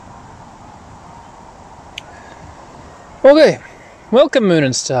Okay, welcome Moon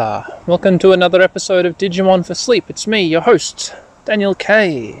and Star. Welcome to another episode of Digimon For Sleep. It's me, your host, Daniel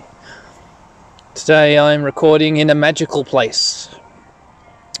K. Today I'm recording in a magical place.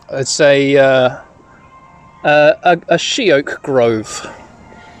 It's a Shady Grove.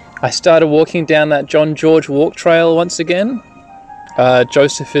 I started walking down that John George walk trail once again.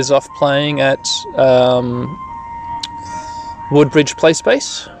 Joseph is off playing at Woodbridge Play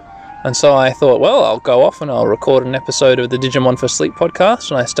Space. And so I thought, well, I'll go off and I'll record an episode of the Digimon For Sleep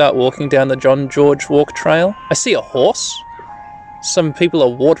podcast. And I start walking down the John George walk trail. I see a horse. Some people are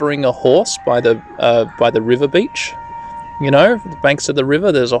watering a horse by the river beach. You know, the banks of the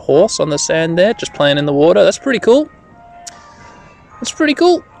river, there's a horse on the sand there, just playing in the water. That's pretty cool. That's pretty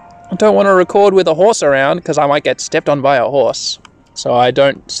cool. I don't want to record with a horse around because I might get stepped on by a horse. So I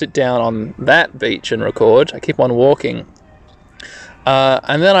don't sit down on that beach and record. I keep on walking.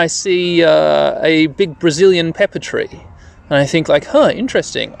 And then I see a big Brazilian pepper tree. And I think like,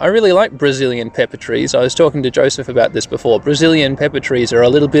 interesting. I really like Brazilian pepper trees. I was talking to Joseph about this before. Brazilian pepper trees are a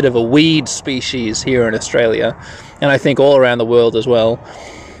little bit of a weed species here in Australia. And I think all around the world as well.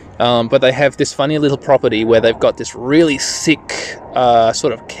 But they have this funny little property where they've got this really thick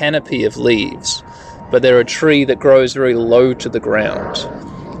sort of canopy of leaves. But they're a tree that grows very low to the ground.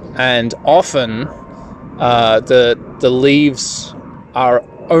 And often the leaves are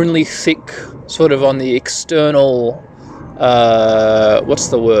only thick sort of on the external, what's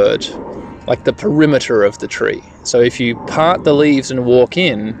the word? Like the perimeter of the tree. So if you part the leaves and walk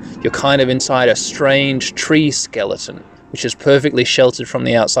in, you're kind of inside a strange tree skeleton, which is perfectly sheltered from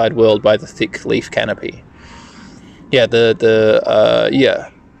the outside world by the thick leaf canopy. Yeah,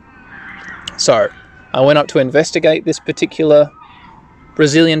 So I went up to investigate this particular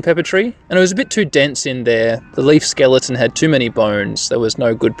Brazilian pepper tree, and it was a bit too dense in there. The leaf skeleton had too many bones. There was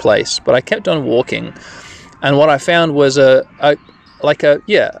no good place. But I kept on walking, and what I found was a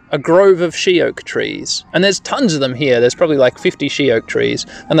grove of she oak trees. And there's tons of them here. There's probably like 50 she oak trees,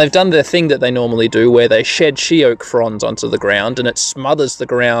 and they've done their thing that they normally do, where they shed she oak fronds onto the ground, and it smothers the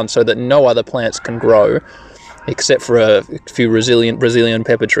ground so that no other plants can grow, except for a few Brazilian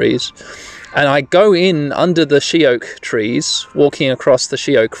pepper trees. And I go in under the she oak trees, walking across the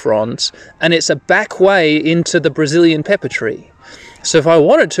she oak fronds, and it's a back way into the Brazilian pepper tree. So if I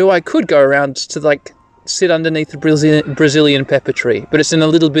wanted to, I could go around to like sit underneath the Brazilian pepper tree, but it's in a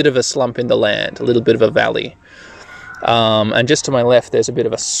little bit of a slump in the land, a little bit of a valley. And just to my left, there's a bit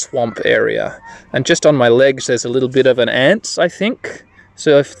of a swamp area. And just on my legs, there's a little bit of an ants, I think.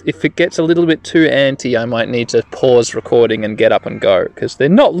 So if it gets a little bit too anty, I might need to pause recording and get up and go, because they're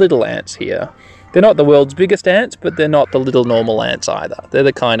not little ants here. They're not the world's biggest ants, but they're not the little normal ants either. They're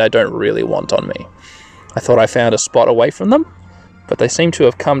the kind I don't really want on me. I thought I found a spot away from them, but they seem to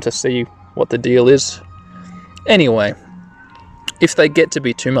have come to see what the deal is. Anyway, if they get to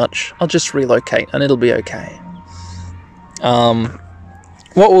be too much, I'll just relocate and it'll be okay.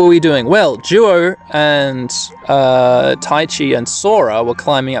 What were we doing? Well, Duo and Taichi and Sora were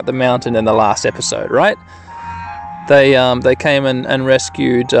climbing up the mountain in the last episode, right? They came and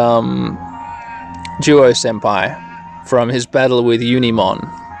rescued Duo Senpai from his battle with Unimon.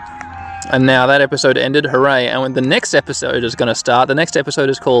 And now that episode ended, hooray, and when the next episode is going to start, the next episode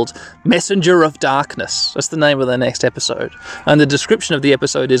is called Messenger of Darkness. That's the name of the next episode. And the description of the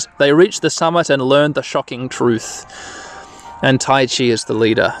episode is, they reached the summit and learned the shocking truth. And Taichi is the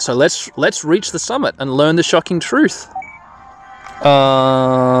leader. So let's reach the summit and learn the shocking truth.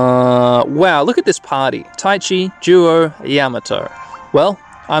 Wow, look at this party. Taichi, Duo, Yamato. Well,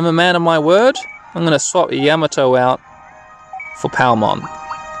 I'm a man of my word. I'm going to swap Yamato out for Palmon.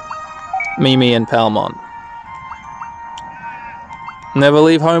 Mimi and Palmon. Never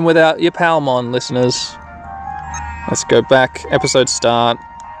leave home without your Palmon, listeners. Let's go back. Episode start.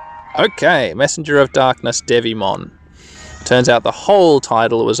 Okay, Messenger of Darkness, Devimon. Turns out the whole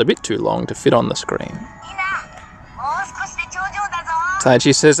title was a bit too long to fit on the screen.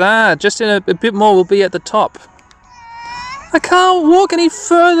 Taichi says, just in a bit more we'll be at the top. I can't walk any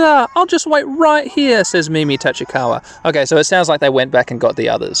further. I'll just wait right here, says Mimi Tachikawa. Okay, so it sounds like they went back and got the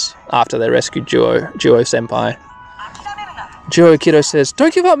others after they rescued Duo Senpai. Duo Kiddo says,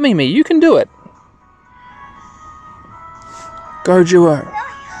 don't give up, Mimi. You can do it. Go, Duo.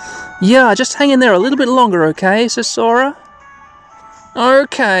 Yeah, just hang in there a little bit longer, okay, says Sora.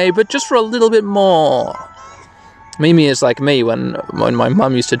 Okay, but just for a little bit more. Mimi is like me when my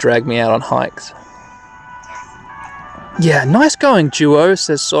mum used to drag me out on hikes. Yeah, nice going, Duo,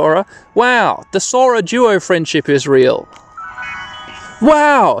 says Sora. Wow, the Sora-Duo friendship is real.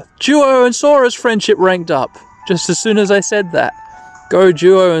 Wow, Duo and Sora's friendship ranked up, just as soon as I said that. Go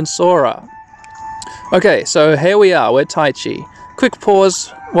Duo and Sora. Okay, so here we are, we're Taichi. Quick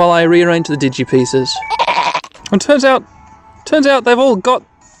pause while I rearrange the digi-pieces. And turns out they've all got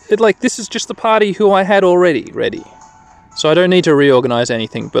it, like, this is just the party who I had already ready. So I don't need to reorganize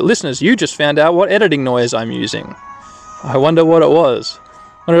anything. But listeners, you just found out what editing noise I'm using. I wonder what it was.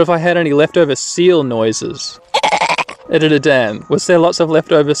 I wonder if I had any leftover seal noises. Editor Dan, was there lots of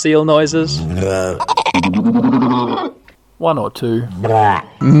leftover seal noises? 1 or 2.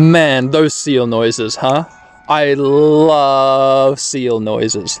 Man, those seal noises, huh? I love seal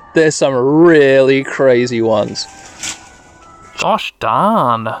noises. There's some really crazy ones. Gosh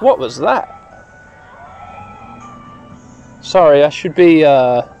darn. What was that? Sorry, I should be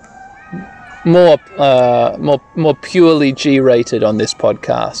more purely G-rated on this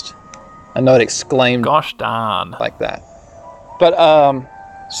podcast, and not exclaimed "Gosh darn" like that. But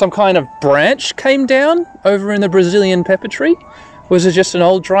some kind of branch came down over in the Brazilian pepper tree. Was it just an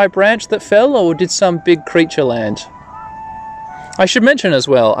old dry branch that fell, or did some big creature land? I should mention as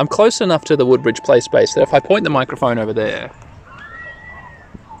well, I'm close enough to the Woodbridge play space that if I point the microphone over there,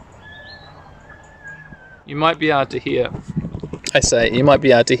 you might be able to hear, you might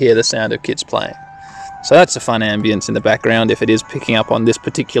be able to hear the sound of kids playing. So that's a fun ambience in the background if it is picking up on this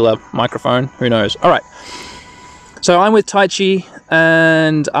particular microphone. Who knows? Alright. So I'm with Taichi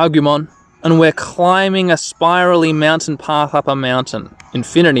and Agumon, and we're climbing a spirally mountain path up a mountain,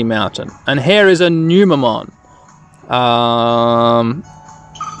 Infinity Mountain. And here is a Numamon.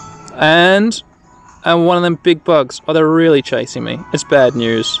 And one of them big bugs. Oh, they're really chasing me. It's bad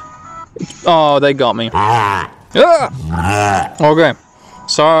news. Oh, they got me. Okay.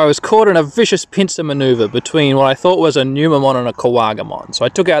 So I was caught in a vicious pincer maneuver between what I thought was a Numamon and a Kawagamon. So I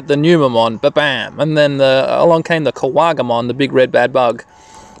took out the Numamon, ba-bam, and then along came the Kawagamon, the big red bad bug.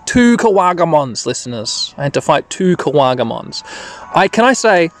 2 Kawagamons, listeners. I had to fight 2 Kawagamons. Can I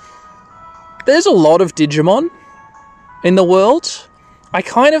say, there's a lot of Digimon in the world. I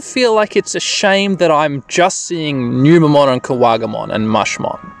kind of feel like it's a shame that I'm just seeing Numamon and Kawagamon and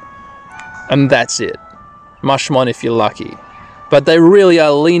Mushmon. And that's it. Mushmon if you're lucky. But they really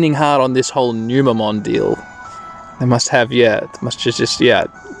are leaning hard on this whole Numamon deal. They must have, anyway,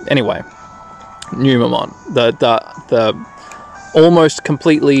 Numamon. The almost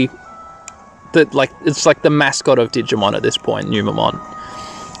completely, it's like the mascot of Digimon at this point, Numamon.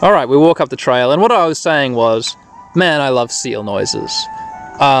 Alright, we walk up the trail, and what I was saying was, man, I love seal noises.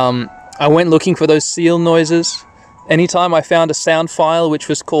 I went looking for those seal noises. Anytime I found a sound file which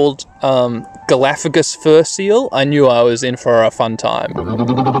was called Galapagos Fur Seal, I knew I was in for a fun time.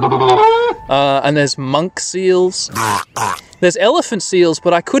 And there's monk seals. There's elephant seals,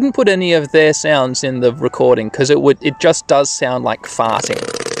 but I couldn't put any of their sounds in the recording because it just does sound like farting.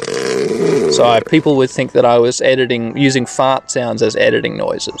 So people would think that I was using fart sounds as editing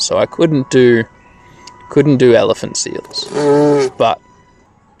noises. So I couldn't do elephant seals. But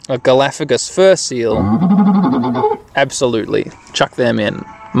a Galapagos fur seal, absolutely, chuck them in.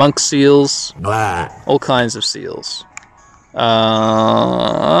 Monk seals, all kinds of seals.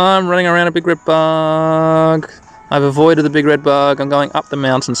 I'm running around a big red bug. I've avoided the big red bug. I'm going up the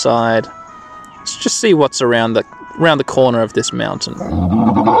mountainside. Let's just see what's around the corner of this mountain.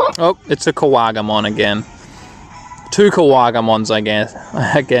 Oh, it's a Kawagamon again. 2 Kawagamons, I guess.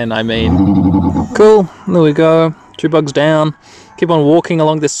 Again, I mean. Cool, there we go. 2 bugs down. Keep on walking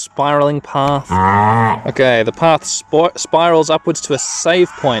along this spiraling path. Okay, the path spirals upwards to a save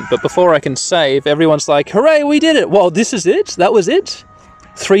point, but before I can save, everyone's like, hooray, we did it! Well, this is it? That was it?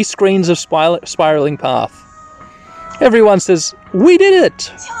 3 screens of spiraling path. Everyone says, we did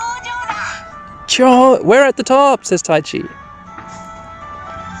it! We're at the top, says Taichi.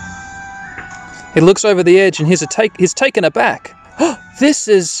 He looks over the edge and he's taken aback. This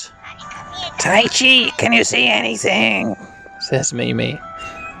is... Taichi, can you see anything? Says Mimi.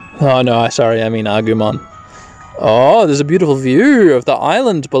 Oh no, sorry, I mean Agumon. Oh, there's a beautiful view of the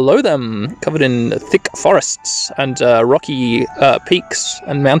island below them, covered in thick forests and rocky peaks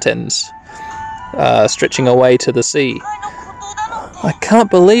and mountains, stretching away to the sea. I can't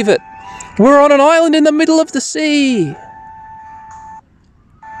believe it. We're on an island in the middle of the sea.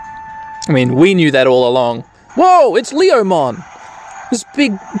 I mean, we knew that all along. Whoa, it's Leomon. This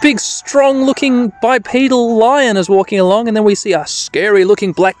big, strong-looking bipedal lion is walking along, and then we see a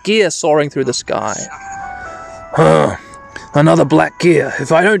scary-looking black gear soaring through the sky. Another black gear.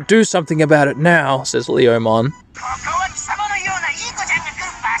 If I don't do something about it now, says Leomon.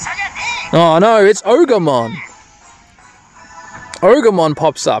 Oh no, it's Ogremon. Ogremon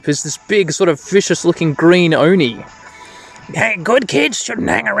pops up. It's this big, sort of vicious-looking green Oni. Hey, good kids shouldn't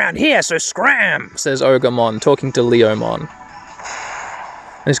hang around here, so scram, says Ogremon, talking to Leomon.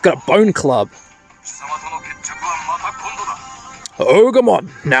 And he's got a bone club. Ogamon,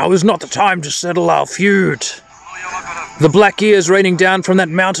 now is not the time to settle our feud. The black ears raining down from that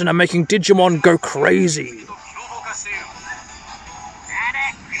mountain are making Digimon go crazy.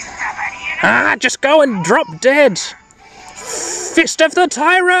 Just go and drop dead. Fist of the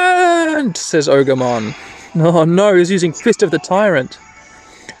Tyrant, says Ogamon. Oh no, he's using Fist of the Tyrant.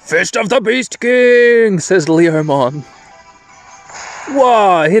 Fist of the Beast King, says Leomon.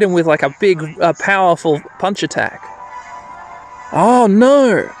 Whoa, hit him with like a big, powerful punch attack. Oh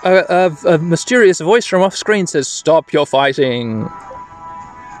no! A mysterious voice from off screen says, "Stop your fighting."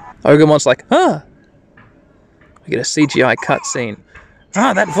 Ogamon's like, huh? We get a CGI cutscene.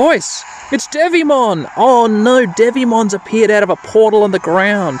 Ah, that voice! It's Devimon! Oh no, Devimon's appeared out of a portal on the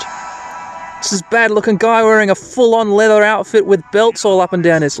ground. It's this bad-looking guy wearing a full-on leather outfit with belts all up and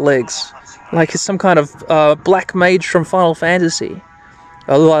down his legs. Like he's some kind of black mage from Final Fantasy.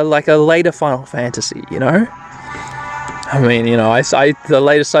 Like a later Final Fantasy, you know? I mean, you know, the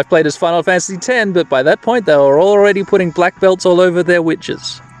latest I've played is Final Fantasy X, but by that point they were already putting black belts all over their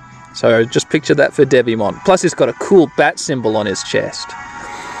witches. So just picture that for Devimon. Plus he's got a cool bat symbol on his chest.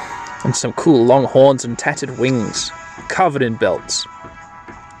 And some cool long horns and tattered wings, covered in belts.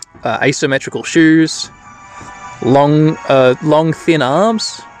 Asymmetrical shoes. Long thin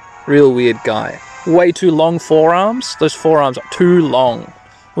arms. Real weird guy. Way too long forearms. Those forearms are too long.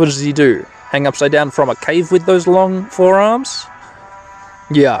 What does he do? Hang upside down from a cave with those long forearms?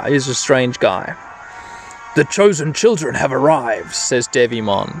 Yeah, he's a strange guy. The chosen children have arrived, says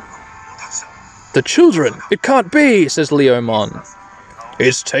Devimon. The children? It can't be, says Leomon.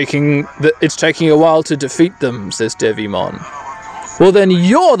 It's taking a while to defeat them, says Devimon. Well then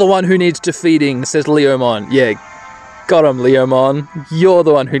you're the one who needs defeating, says Leomon. Yeah, got him, Leomon. You're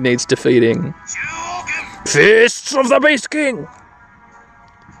the one who needs defeating. Fists of the Beast King!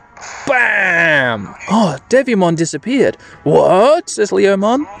 Bam! Oh, Devimon disappeared. What? Says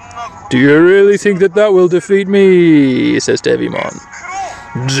Leomon. Do you really think that will defeat me? Says Devimon.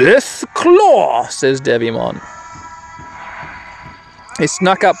 Death Claw! Says Devimon. He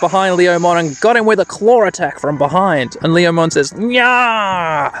snuck up behind Leomon and got him with a claw attack from behind. And Leomon says,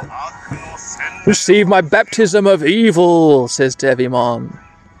 Nyah! Receive my baptism of evil, says Devimon.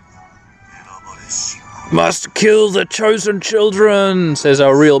 Must kill the chosen children, says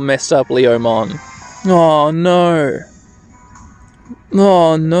our real messed up Leomon. Oh no.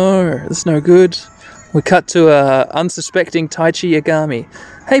 Oh no, that's no good. We cut to unsuspecting Taichi Yagami.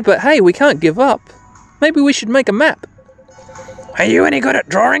 Hey, we can't give up. Maybe we should make a map. Are you any good at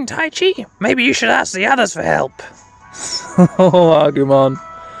drawing, Taichi? Maybe you should ask the others for help. Oh, Agumon.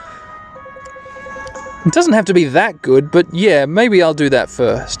 It doesn't have to be that good, but yeah, maybe I'll do that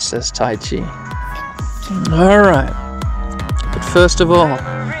first, says Taichi. Alright. But first of all,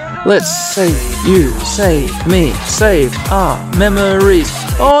 let's save you, save me, save our memories.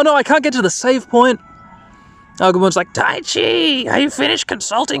 Oh no, I can't get to the save point. Agumon's like, Taichi, are you finished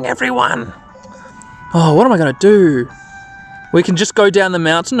consulting everyone? Oh, what am I going to do? We can just go down the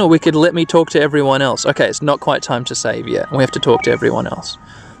mountain, or we could let me talk to everyone else. Okay, it's not quite time to save yet. We have to talk to everyone else.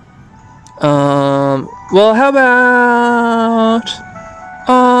 Well, how about...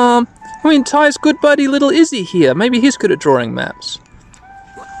 I mean, Ty's good buddy little Izzy here. Maybe he's good at drawing maps.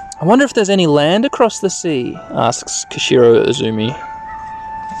 I wonder if there's any land across the sea, asks Kishiro Izumi.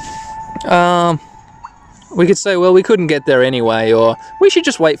 We could say, well, we couldn't get there anyway, or we should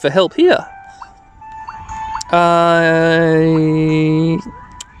just wait for help here.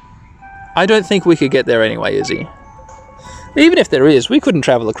 I don't think we could get there anyway, Izzy. Even if there is, we couldn't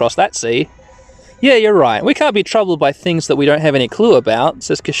travel across that sea. Yeah, you're right. We can't be troubled by things that we don't have any clue about,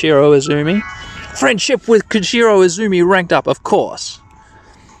 says Kishiro Izumi. Friendship with Kishiro Izumi ranked up, of course.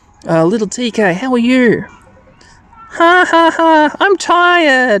 Little TK, how are you? Ha ha ha, I'm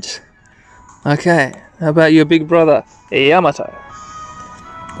tired. Okay, how about your big brother, Yamato?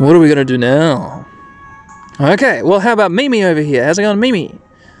 What are we gonna do now? Okay, well, how about Mimi over here? How's it going, Mimi?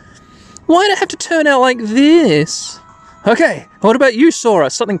 Why'd it have to turn out like this? Okay, what about you,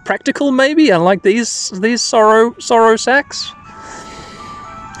 Sora? Something practical, maybe? Unlike these sorrow sacks?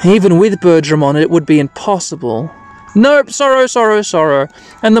 Even with Birdramon, it would be impossible. Nope, sorrow.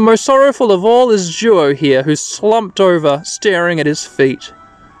 And the most sorrowful of all is Duo here, who's slumped over, staring at his feet.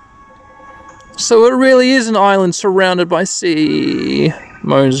 So it really is an island surrounded by sea,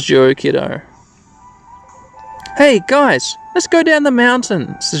 moans Duo Kiddo. Hey, guys, let's go down the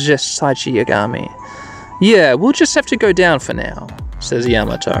mountain, suggests Taichi Yagami. Yeah, we'll just have to go down for now, says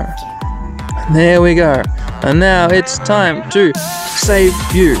Yamato. And there we go. And now it's time to save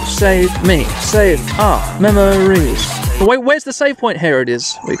you, save me, save our memories. Wait, where's the save point? Here it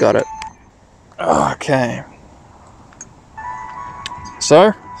is. We got it. Okay.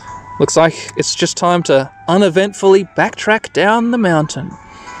 So, looks like it's just time to uneventfully backtrack down the mountain.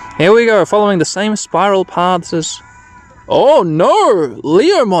 Here we go, following the same spiral paths as... Oh no!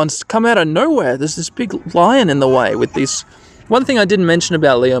 Leomon's come out of nowhere. There's this big lion in the way with these... One thing I didn't mention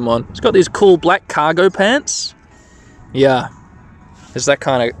about Leomon, he's got these cool black cargo pants. Yeah, it's that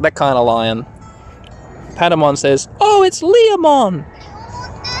kind of lion. Patamon says, "Oh, it's Leomon!"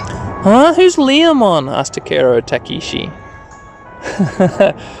 Huh? Who's Leomon? Asked Takero Takishi.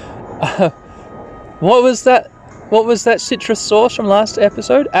 What was that? What was that citrus sauce from last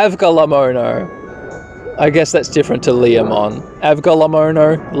episode? Avgalamono. I guess that's different to Leomon.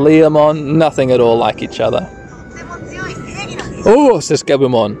 Avgalamono, Leomon, nothing at all like each other. Oh, says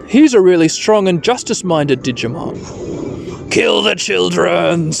Gabumon, he's a really strong and justice-minded Digimon. Kill the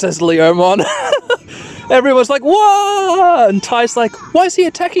children, says Leomon. Everyone's like, whoa! And Ty's like, why is he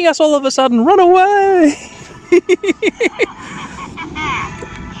attacking us all of a sudden? Run away!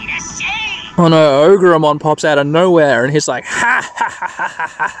 Oh no, Ogremon pops out of nowhere and he's like, ha ha ha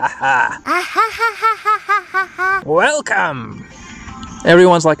ha ha ha. Welcome!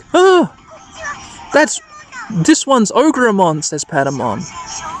 Everyone's like, oh, this one's Ogremon, says Patamon.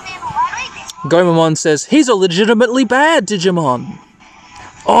 Gomamon says, he's a legitimately bad Digimon.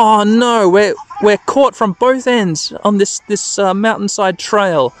 Oh no, we're caught from both ends on this mountainside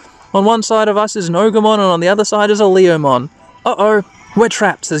trail. On one side of us is an Ogremon and on the other side is a Leomon. Uh-oh, we're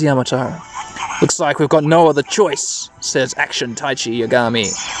trapped, says Yamato. Looks like we've got no other choice, says Action Taichi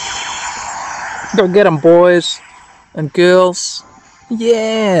Yagami. Go get 'em, boys and girls.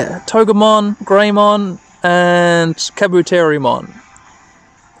 Yeah, Togemon, Greymon, and Kabuterimon.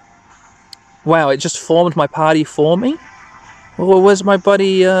 Wow, it just formed my party for me? Well, where's my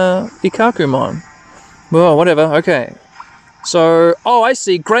buddy Ikakumon? Well, whatever, okay. So, oh, I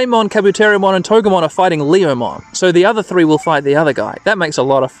see. Greymon, Kabuterimon, and Togemon are fighting Leomon. So the other three will fight the other guy. That makes a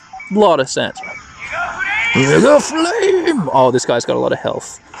lot of sense. Mega Flame! Oh, this guy's got a lot of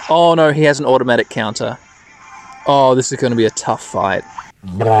health. Oh no, he has an automatic counter. Oh, this is going to be a tough fight.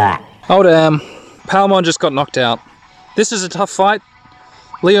 Oh damn. Palmon just got knocked out. This is a tough fight.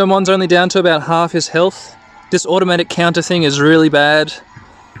 Leomon's only down to about half his health. This automatic counter thing is really bad.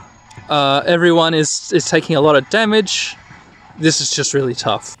 Everyone is taking a lot of damage. This is just really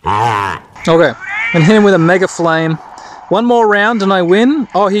tough. Okay, and hit him with a Mega Flame. One more round and I win.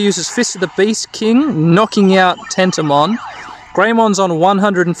 Oh, he uses Fist of the Beast King, knocking out Tentamon. Greymon's on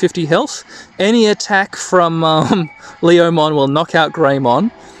 150 health. Any attack from Leomon will knock out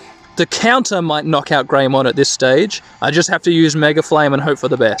Greymon. The counter might knock out Greymon at this stage. I just have to use Mega Flame and hope for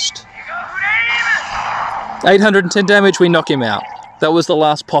the best. 810 damage, we knock him out. That was the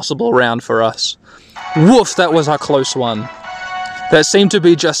last possible round for us. Woof, that was a close one. That seemed to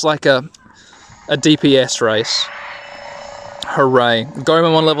be just like a DPS race. Hooray.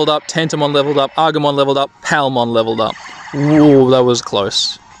 Gomamon leveled up, Tentamon leveled up, Argamon leveled up, Palmon leveled up. Ooh, that was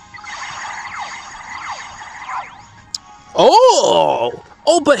close. Oh!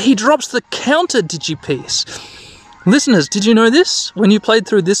 Oh, but he drops the counter Digipiece. Listeners, did you know this? When you played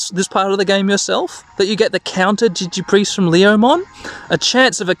through this part of the game yourself? That you get the counter Digipiece from Leomon? A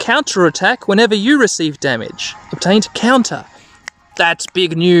chance of a counter attack whenever you receive damage. Obtained counter. That's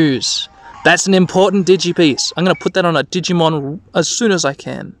big news. That's an important Digipiece. I'm going to put that on a Digimon as soon as I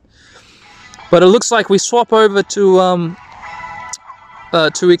can. But it looks like we swap over to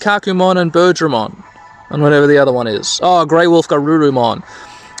Ikakumon and Birdramon. And whatever the other one is. Oh, Grey Wolf Garurumon.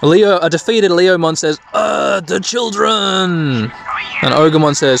 A defeated Leomon says, the children! And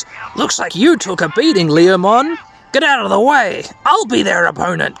Ogremon says, looks like you took a beating, Leomon. Get out of the way. I'll be their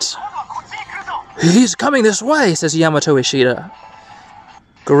opponent. He's coming this way, says Yamato Ishida.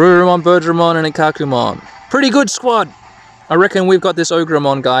 Garurumon, Birdramon, and Ikakumon. Pretty good squad. I reckon we've got this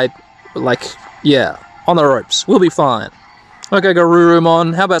Ogremon guy, like, yeah, on the ropes. We'll be fine. Okay,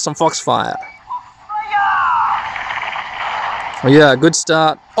 Garurumon, how about some Foxfire? Yeah, good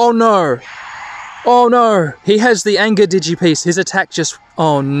start. Oh no! Oh no! He has the anger Digipiece. His attack just...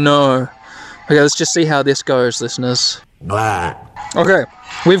 Oh no. Okay, let's just see how this goes, listeners. Blah. Okay,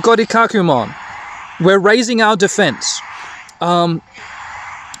 we've got Ikakumon. We're raising our defense.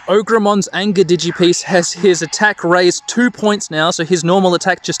 Ogremon's anger Digipiece has his attack raised 2 points now, so his normal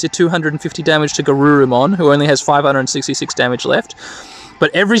attack just did 250 damage to Garurumon, who only has 566 damage left.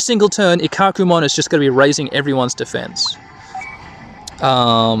 But every single turn, Ikakumon is just going to be raising everyone's defense.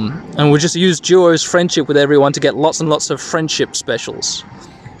 And we'll just use Duo's friendship with everyone to get lots and lots of friendship specials.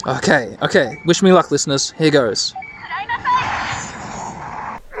 Okay, okay. Wish me luck, listeners. Here goes.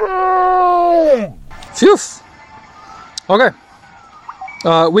 Phew. Okay.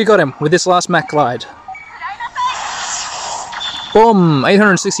 We got him with this last Mac glide. Boom!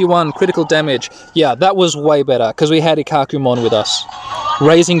 861 critical damage. Yeah, that was way better, because we had Ikakumon with us.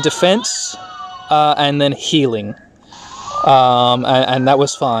 Raising defense, and then healing. And that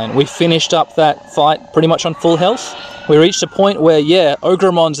was fine. We finished up that fight pretty much on full health. We reached a point where, yeah,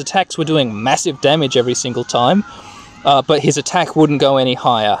 Ogremon's attacks were doing massive damage every single time, but his attack wouldn't go any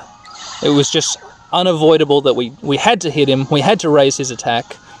higher. It was just unavoidable that we had to hit him, we had to raise his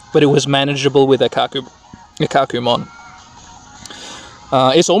attack, but it was manageable with Ikakumon.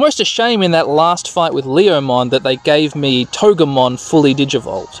 It's almost a shame in that last fight with Leomon that they gave me Togemon fully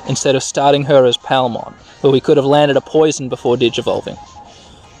Digivolved, instead of starting her as Palmon, where we could have landed a poison before Digivolving.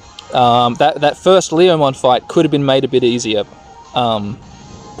 That first Leomon fight could have been made a bit easier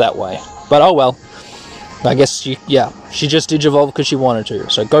that way. But oh well. I guess she just Digivolved because she wanted to.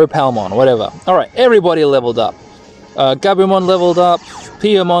 So go Palmon, whatever. Alright, everybody leveled up. Gabumon leveled up,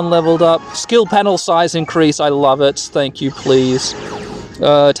 Piamon leveled up, skill panel size increase, I love it, thank you please.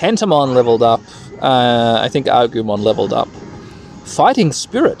 Tentamon leveled up, I think Agumon leveled up. Fighting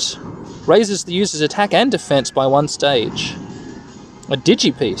Spirit raises the user's attack and defense by 1 stage. A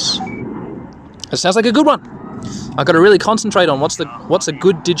Digipiece. That sounds like a good one. I've got to really concentrate on what's a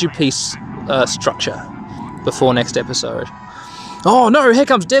good Digipiece structure before next episode. Oh no, here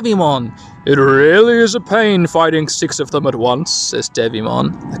comes Devimon! It really is a pain fighting 6 of them at once, says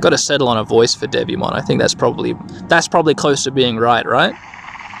Devimon. I've got to settle on a voice for Devimon. I think that's probably close to being right?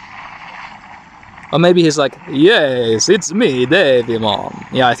 Or maybe he's like, yes, it's me, Devimon.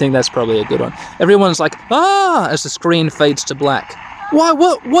 Yeah, I think that's probably a good one. Everyone's like, ah, as the screen fades to black. Why,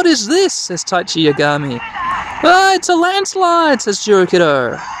 what is this, says Taichi Yagami. Ah, it's a landslide, says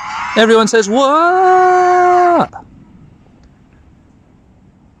Jurokido. Everyone says, what?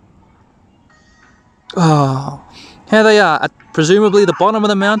 Oh, here they are, at presumably the bottom of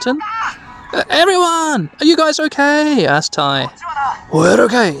the mountain. Everyone, are you guys okay? Asked Tai. We're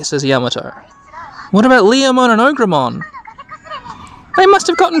okay, says Yamato. What about Leomon and Ogremon? They must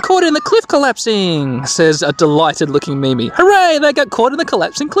have gotten caught in the cliff collapsing, says a delighted-looking Mimi. Hooray, they got caught in the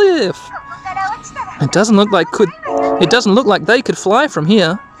collapsing cliff. It doesn't look like they could fly from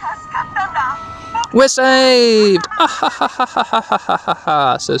here. We're saved! Ah ha ha ha ha ha ha ha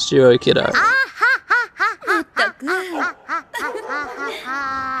ha, says Jurokido.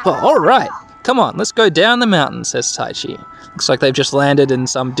 Oh, alright, come on, let's go down the mountain, says Taichi. Looks like they've just landed in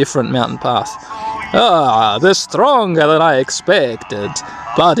some different mountain path. Ah, they're stronger than I expected,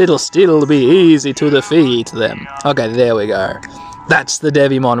 but it'll still be easy to defeat them. Okay, there we go. That's the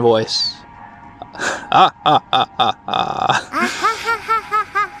Devimon voice. Ah, ah, ah, ah, ah.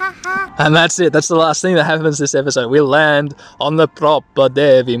 And that's it. That's the last thing that happens this episode. We land on the proper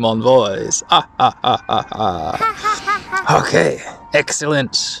Devimon voice. Ah, ah, ah, ah, ah. Okay,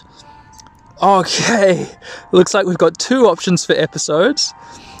 excellent. Okay, looks like we've got 2 options for episodes.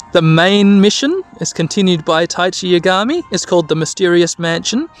 The main mission is continued by Taichi Yagami. It's called The Mysterious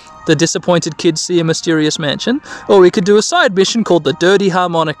Mansion. The disappointed kids see a mysterious mansion. Or we could do a side mission called The Dirty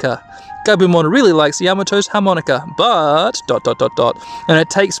Harmonica. Gabumon really likes Yamato's harmonica, but... ... And it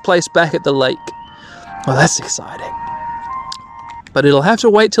takes place back at the lake. Well, that's exciting. But it'll have to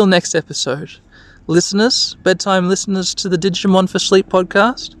wait till next episode. Listeners, bedtime listeners to the Digimon For Sleep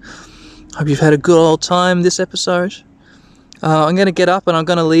podcast, hope you've had a good old time this episode. I'm going to get up and I'm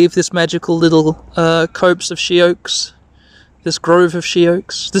going to leave this magical little copse of she-oaks, this grove of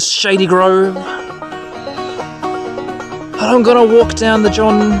she-oaks, this Shady Grove. And I'm going to walk down the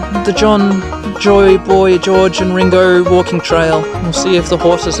John, Joy, Boy, George and Ringo walking trail. We'll see if the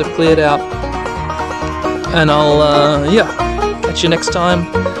horses have cleared out. And I'll, catch you next time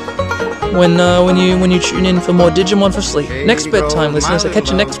when you tune in for more Digimon For Sleep. Next bedtime, listeners. I'll catch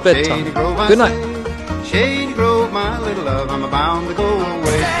you next bedtime. Good night. Shady Grove, my little love, I'm bound to go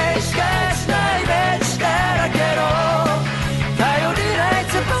away.